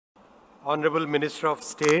Honorable Minister of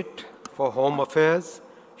State for Home Affairs,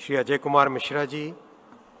 Shri Ajay Kumar Mishra ji,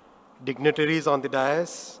 dignitaries on the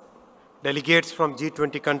dais, delegates from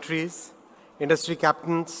G20 countries, industry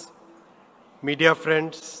captains, media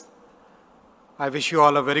friends, I wish you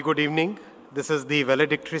all a very good evening. This is the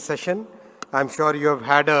valedictory session. I'm sure you have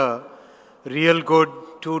had a real good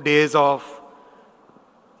 2 days of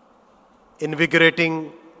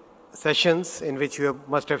invigorating sessions in which you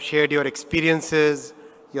must have shared your experiences,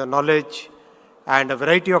 your knowledge, and a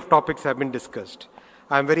variety of topics have been discussed.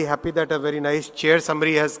 I'm very happy that a very nice chair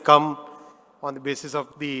summary has come on the basis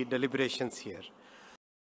of the deliberations here.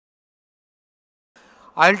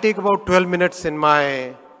 I'll take about 12 minutes in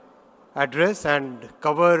my address and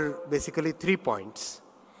cover basically 3 points.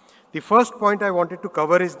 The first point I wanted to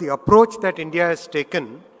cover is the approach that India has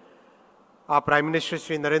taken, our Prime Minister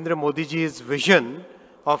Shri Narendra Modi Ji's vision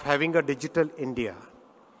of having a digital India.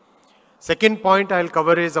 Second point I'll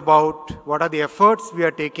cover is about what are the efforts we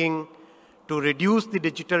are taking to reduce the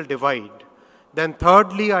digital divide. Then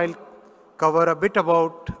thirdly, I'll cover a bit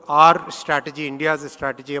about our strategy, India's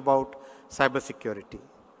strategy about cybersecurity.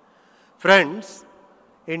 Friends,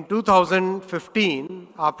 in 2015,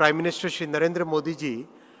 our Prime Minister Shri Narendra Modi Ji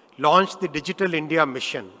launched the Digital India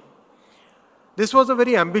Mission. This was a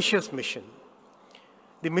very ambitious mission.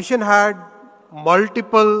 The mission had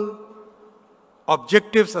multiple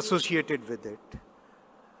objectives associated with it.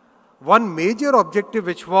 One major objective,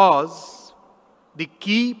 which was the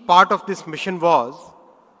key part of this mission, was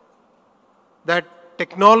that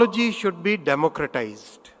technology should be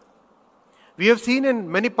democratized. We have seen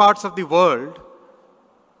in many parts of the world,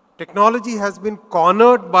 technology has been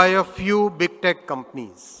cornered by a few big tech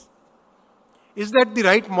companies. Is that the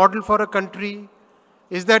right model for a country?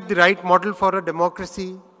 Is that the right model for a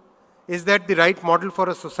democracy? Is that the right model for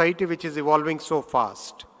a society which is evolving so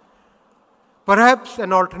fast? Perhaps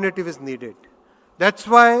an alternative is needed. That's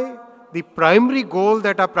why the primary goal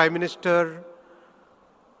that our Prime Minister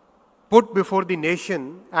put before the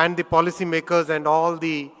nation and the policymakers and all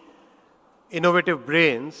the innovative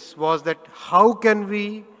brains was that how can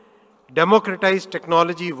we democratize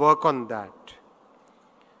technology, work on that.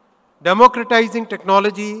 Democratizing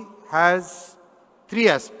technology has 3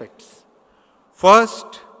 aspects.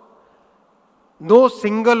 First, no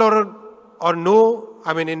single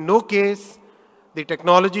in no case the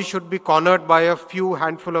technology should be cornered by a few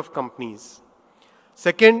handful of companies.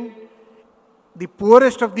 Second, the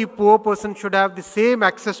poorest of the poor person should have the same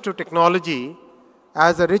access to technology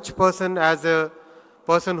as a rich person, as a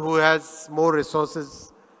person who has more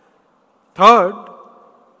resources. Third,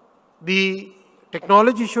 the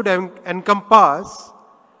technology should encompass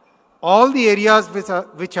all the areas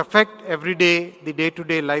which affect every day, the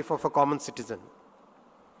day-to-day life of a common citizen.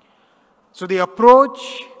 So the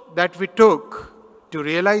approach that we took to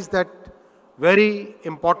realize that very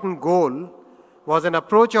important goal was an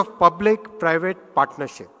approach of public-private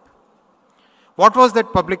partnership. What was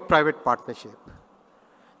that public-private partnership?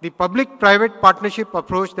 The public-private partnership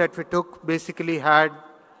approach that we took basically had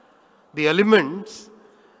the elements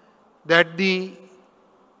that the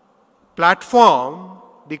platform,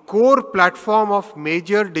 the core platform of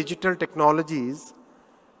major digital technologies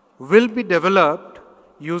will be developed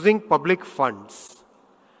using public funds.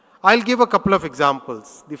 I'll give a couple of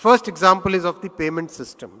examples. The first example is of the payment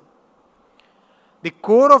system. The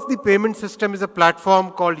core of the payment system is a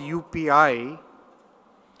platform called UPI.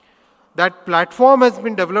 That platform has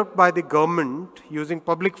been developed by the government using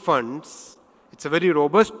public funds. It's a very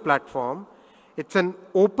robust platform. It's an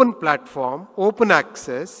open platform, open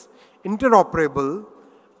access, interoperable,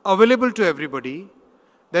 available to everybody.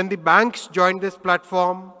 Then the banks joined this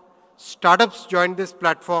platform, startups joined this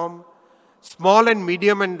platform, small and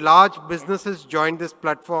medium and large businesses joined this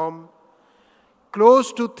platform.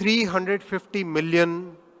 Close to 350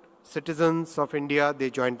 million citizens of India, they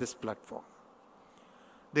joined this platform.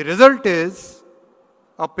 The result is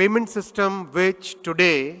a payment system which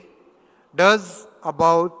today does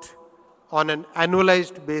about, on an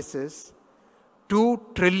annualized basis,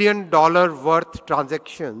 $2 trillion worth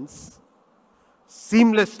transactions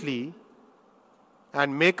seamlessly.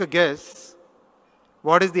 And make a guess,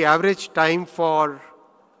 what is the average time for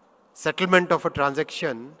settlement of a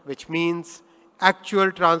transaction, which means actual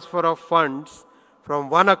transfer of funds from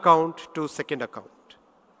one account to second account?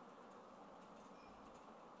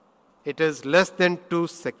 It is less than 2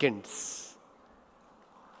 seconds.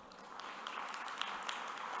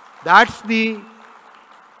 That's the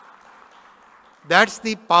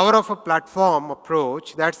power of a platform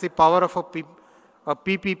approach. That's the power of a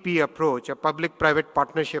PPP approach, a public-private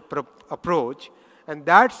partnership approach. And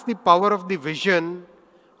that's the power of the vision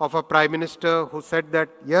of a Prime Minister who said that,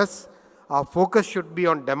 yes, our focus should be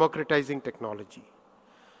on democratizing technology.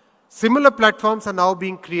 Similar platforms are now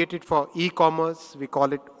being created for e-commerce. We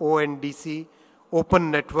call it ONDC, Open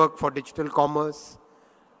Network for Digital Commerce.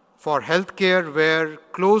 For healthcare, where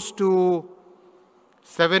close to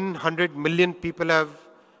 700 million people have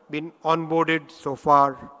been onboarded so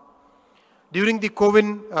far. During the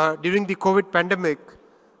COVID pandemic,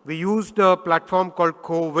 we used a platform called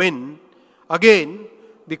CoWin. Again,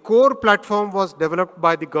 the core platform was developed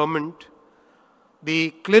by the government.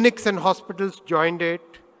 The clinics and hospitals joined it.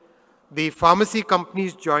 The pharmacy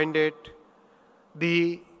companies joined it.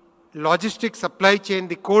 The logistics supply chain,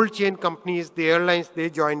 the cold chain companies, the airlines, they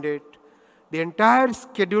joined it. The entire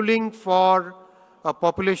scheduling for a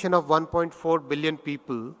population of 1.4 billion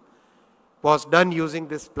people was done using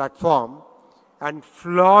this platform, and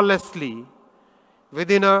flawlessly,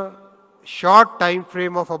 within a short time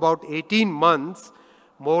frame of about 18 months,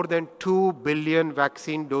 more than 2 billion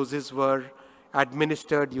vaccine doses were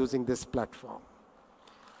administered using this platform.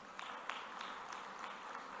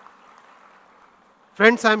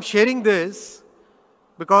 Friends, I'm sharing this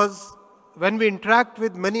because when we interact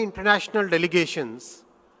with many international delegations,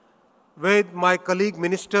 with my colleague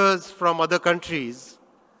ministers from other countries,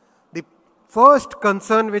 the first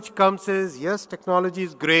concern which comes is, yes, technology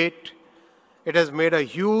is great. It has made a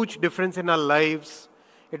huge difference in our lives.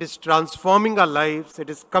 It is transforming our lives. It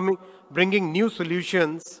is bringing new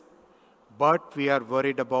solutions. But we are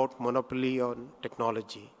worried about monopoly on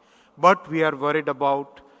technology. But we are worried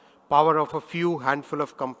about power of a few handful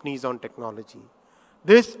of companies on technology.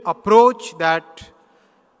 This approach that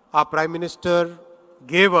our Prime Minister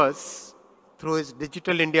gave us through his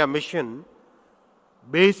Digital India mission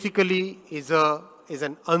basically is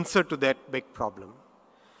an answer to that big problem.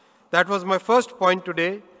 That was my first point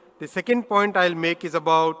today. The second point I'll make is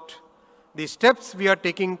about the steps we are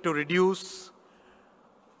taking to reduce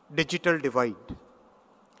digital divide.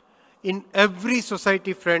 In every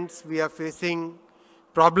society, friends, we are facing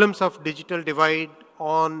problems of digital divide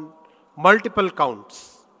on multiple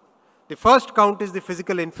counts. The first count is the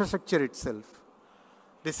physical infrastructure itself.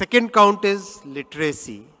 The second count is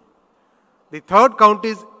literacy. The third count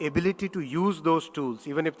is ability to use those tools.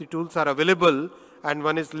 Even if the tools are available and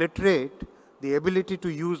one is literate, the ability to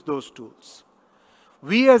use those tools.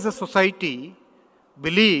 We as a society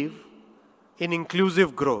believe in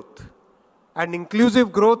inclusive growth. And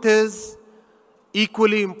inclusive growth is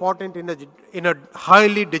equally important in a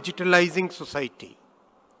highly digitalizing society.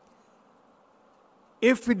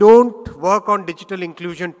 If we don't work on digital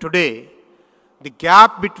inclusion today, the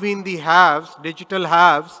gap between the haves, digital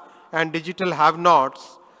haves, and digital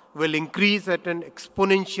have-nots will increase at an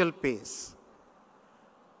exponential pace.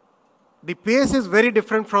 The pace is very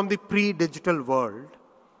different from the pre-digital world,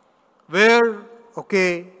 where,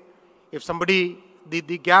 okay, if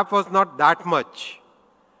the gap was not that much,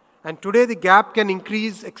 and today the gap can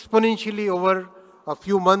increase exponentially over a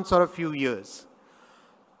few months or a few years.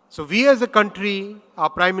 So we as a country, our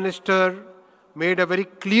Prime Minister made a very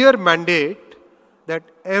clear mandate that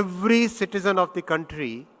every citizen of the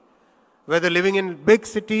country, whether living in big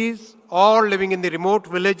cities or living in the remote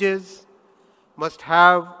villages, must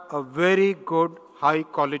have a very good,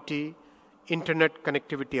 high-quality internet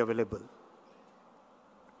connectivity available.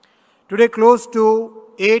 Today, close to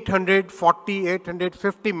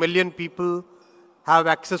 850 million people have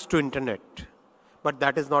access to internet, but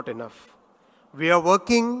that is not enough. We are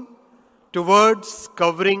working towards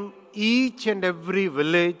covering each and every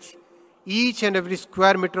village, each and every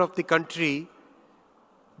square meter of the country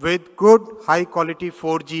with good, high-quality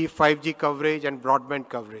 4G, 5G coverage and broadband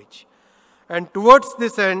coverage. And towards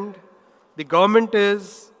this end, the government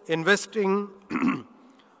is investing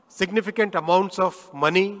significant amounts of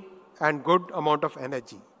money and good amount of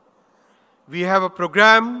energy. We have a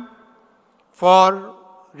program for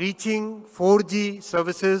reaching 4G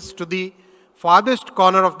services to the farthest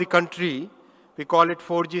corner of the country. We call it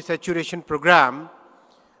 4G saturation program,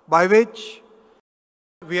 by which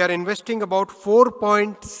we are investing about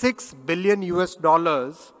 $4.6 billion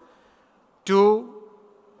to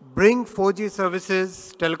bring 4G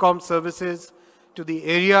services, telecom services to the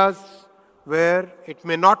areas where it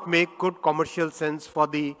may not make good commercial sense for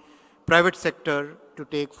the private sector to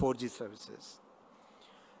take 4G services.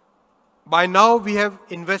 By now, we have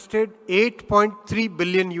invested $8.3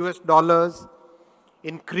 billion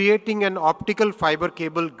in creating an optical fiber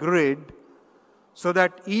cable grid so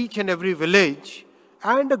that each and every village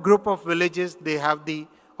and a group of villages, they have the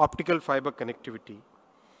optical fiber connectivity.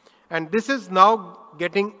 And this is now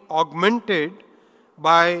getting augmented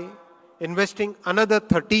by investing another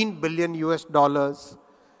 $13 billion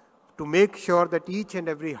to make sure that each and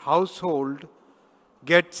every household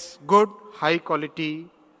gets good, high quality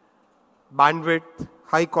bandwidth,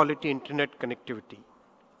 high quality internet connectivity.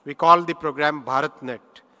 We call the program BharatNet.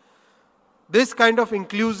 This kind of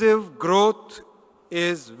inclusive growth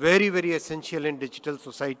is very, very essential in digital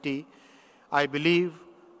society. I believe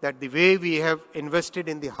that the way we have invested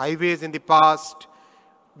in the highways in the past,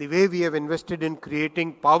 the way we have invested in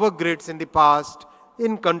creating power grids in the past,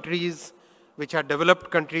 in countries which are developed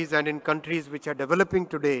countries and in countries which are developing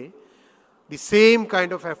today, the same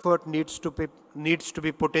kind of effort needs to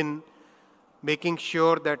be put in making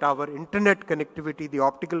sure that our internet connectivity, the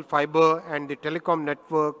optical fiber and the telecom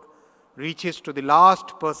network reaches to the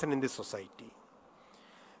last person in the society.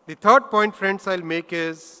 The third point, friends, I'll make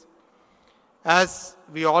is, as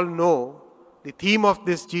we all know, the theme of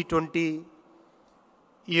this G20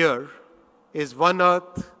 year is One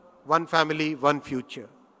Earth, One Family, One Future.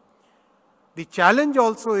 The challenge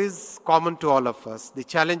also is common to all of us, the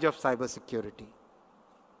challenge of cybersecurity.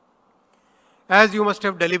 As you must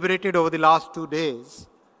have deliberated over the last 2 days,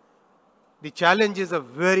 the challenge is a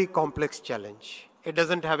very complex challenge. It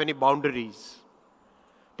doesn't have any boundaries.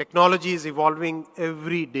 Technology is evolving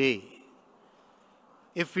every day.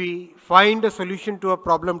 If we find a solution to a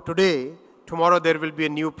problem today, tomorrow there will be a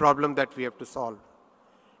new problem that we have to solve.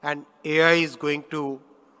 And AI is going to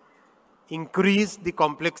increase the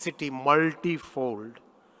complexity multifold.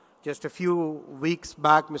 Just a few weeks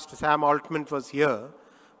back, Mr. Sam Altman was here.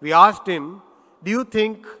 We asked him, do you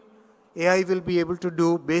think AI will be able to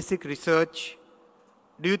do basic research?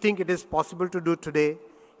 Do you think it is possible to do today?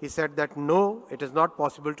 He said that no, it is not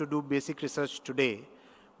possible to do basic research today,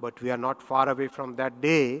 but we are not far away from that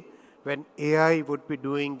day when AI would be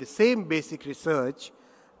doing the same basic research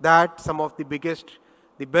that some of the biggest,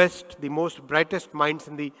 the best, the most brightest minds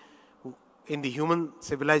in the human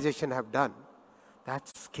civilization have done.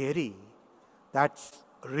 That's scary. That's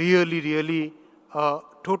really a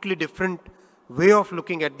totally different way of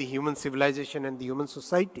looking at the human civilization and the human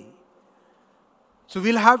society. So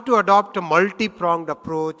we'll have to adopt a multi-pronged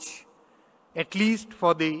approach, at least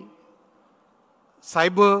for the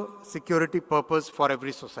cyber security purpose for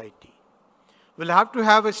every society. We'll have to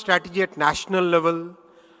have a strategy at national level.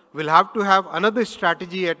 We'll have to have another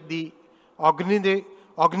strategy at the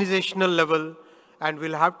organizational level, and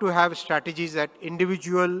we'll have to have strategies at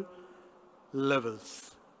individual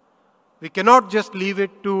levels. We cannot just leave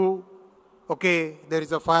it to, okay, there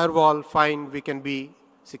is a firewall, fine, we can be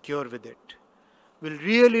secure with it. We'll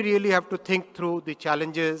really have to think through the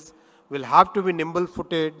challenges. We'll have to be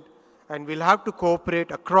nimble-footed, and we'll have to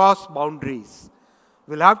cooperate across boundaries.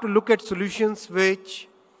 We'll have to look at solutions which,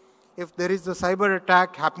 if there is a cyber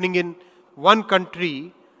attack happening in one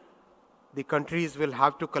country, the countries will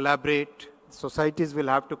have to collaborate, societies will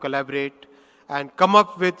have to collaborate and come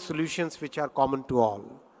up with solutions which are common to all.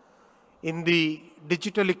 In the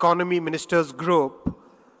Digital Economy Ministers Group,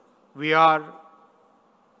 we are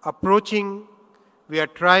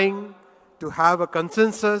trying to have a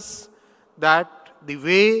consensus that the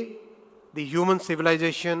way the human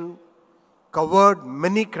civilization covered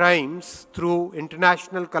many crimes through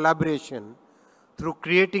international collaboration, through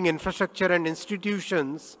creating infrastructure and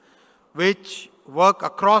institutions which work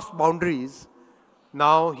across boundaries,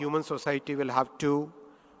 now human society will have to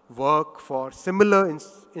work for similar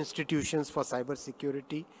institutions for cyber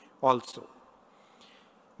security also.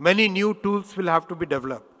 Many new tools will have to be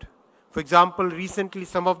developed. For example, recently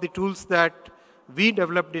some of the tools that we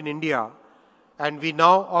developed in India, and we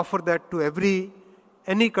now offer that to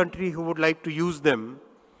any country who would like to use them,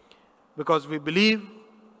 because we believe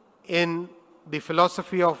in the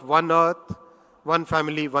philosophy of one earth, one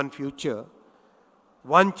family, one future,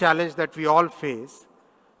 one challenge that we all face.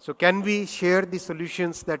 So can we share the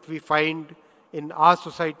solutions that we find in our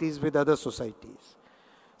societies with other societies?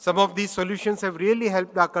 Some of these solutions have really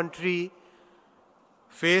helped our country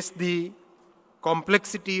face the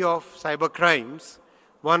complexity of cyber crimes.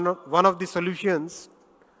 One of the solutions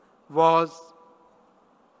was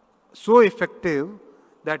so effective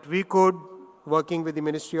that we could, working with the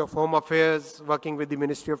Ministry of Home Affairs, working with the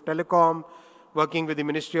Ministry of Telecom, working with the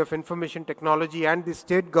Ministry of Information Technology and the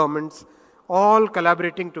state governments, all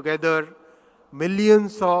collaborating together,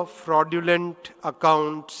 millions of fraudulent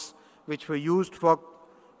accounts which were used for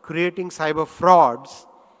creating cyber frauds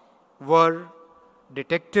were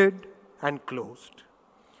detected and closed.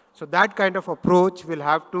 So that kind of approach will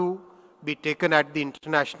have to be taken at the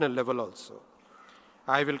international level also.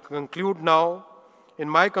 I will conclude now. In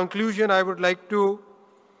my conclusion, I would like to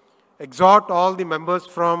exhort all the members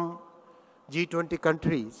from G20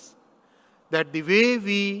 countries that the way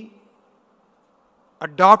we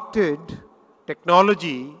adopted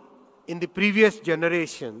technology in the previous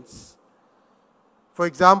generations, For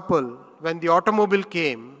example, when the automobile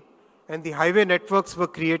came and the highway networks were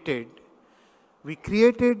created, we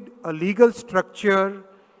created a legal structure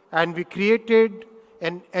and we created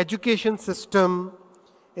an education system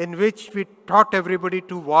in which we taught everybody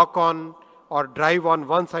to walk on or drive on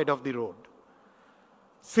one side of the road.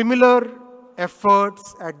 Similar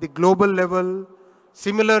efforts at the global level,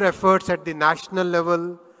 similar efforts at the national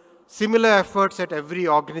level, similar efforts at every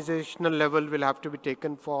organizational level will have to be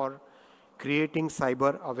taken for creating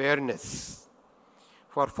cyber awareness,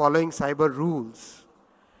 for following cyber rules,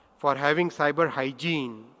 for having cyber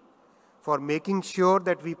hygiene, for making sure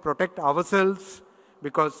that we protect ourselves,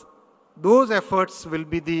 because those efforts will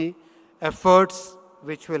be the efforts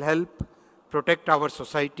which will help protect our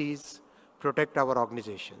societies, protect our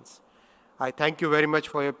organizations. I thank you very much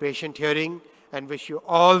for your patient hearing and wish you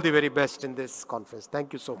all the very best in this conference.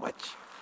 Thank you so much.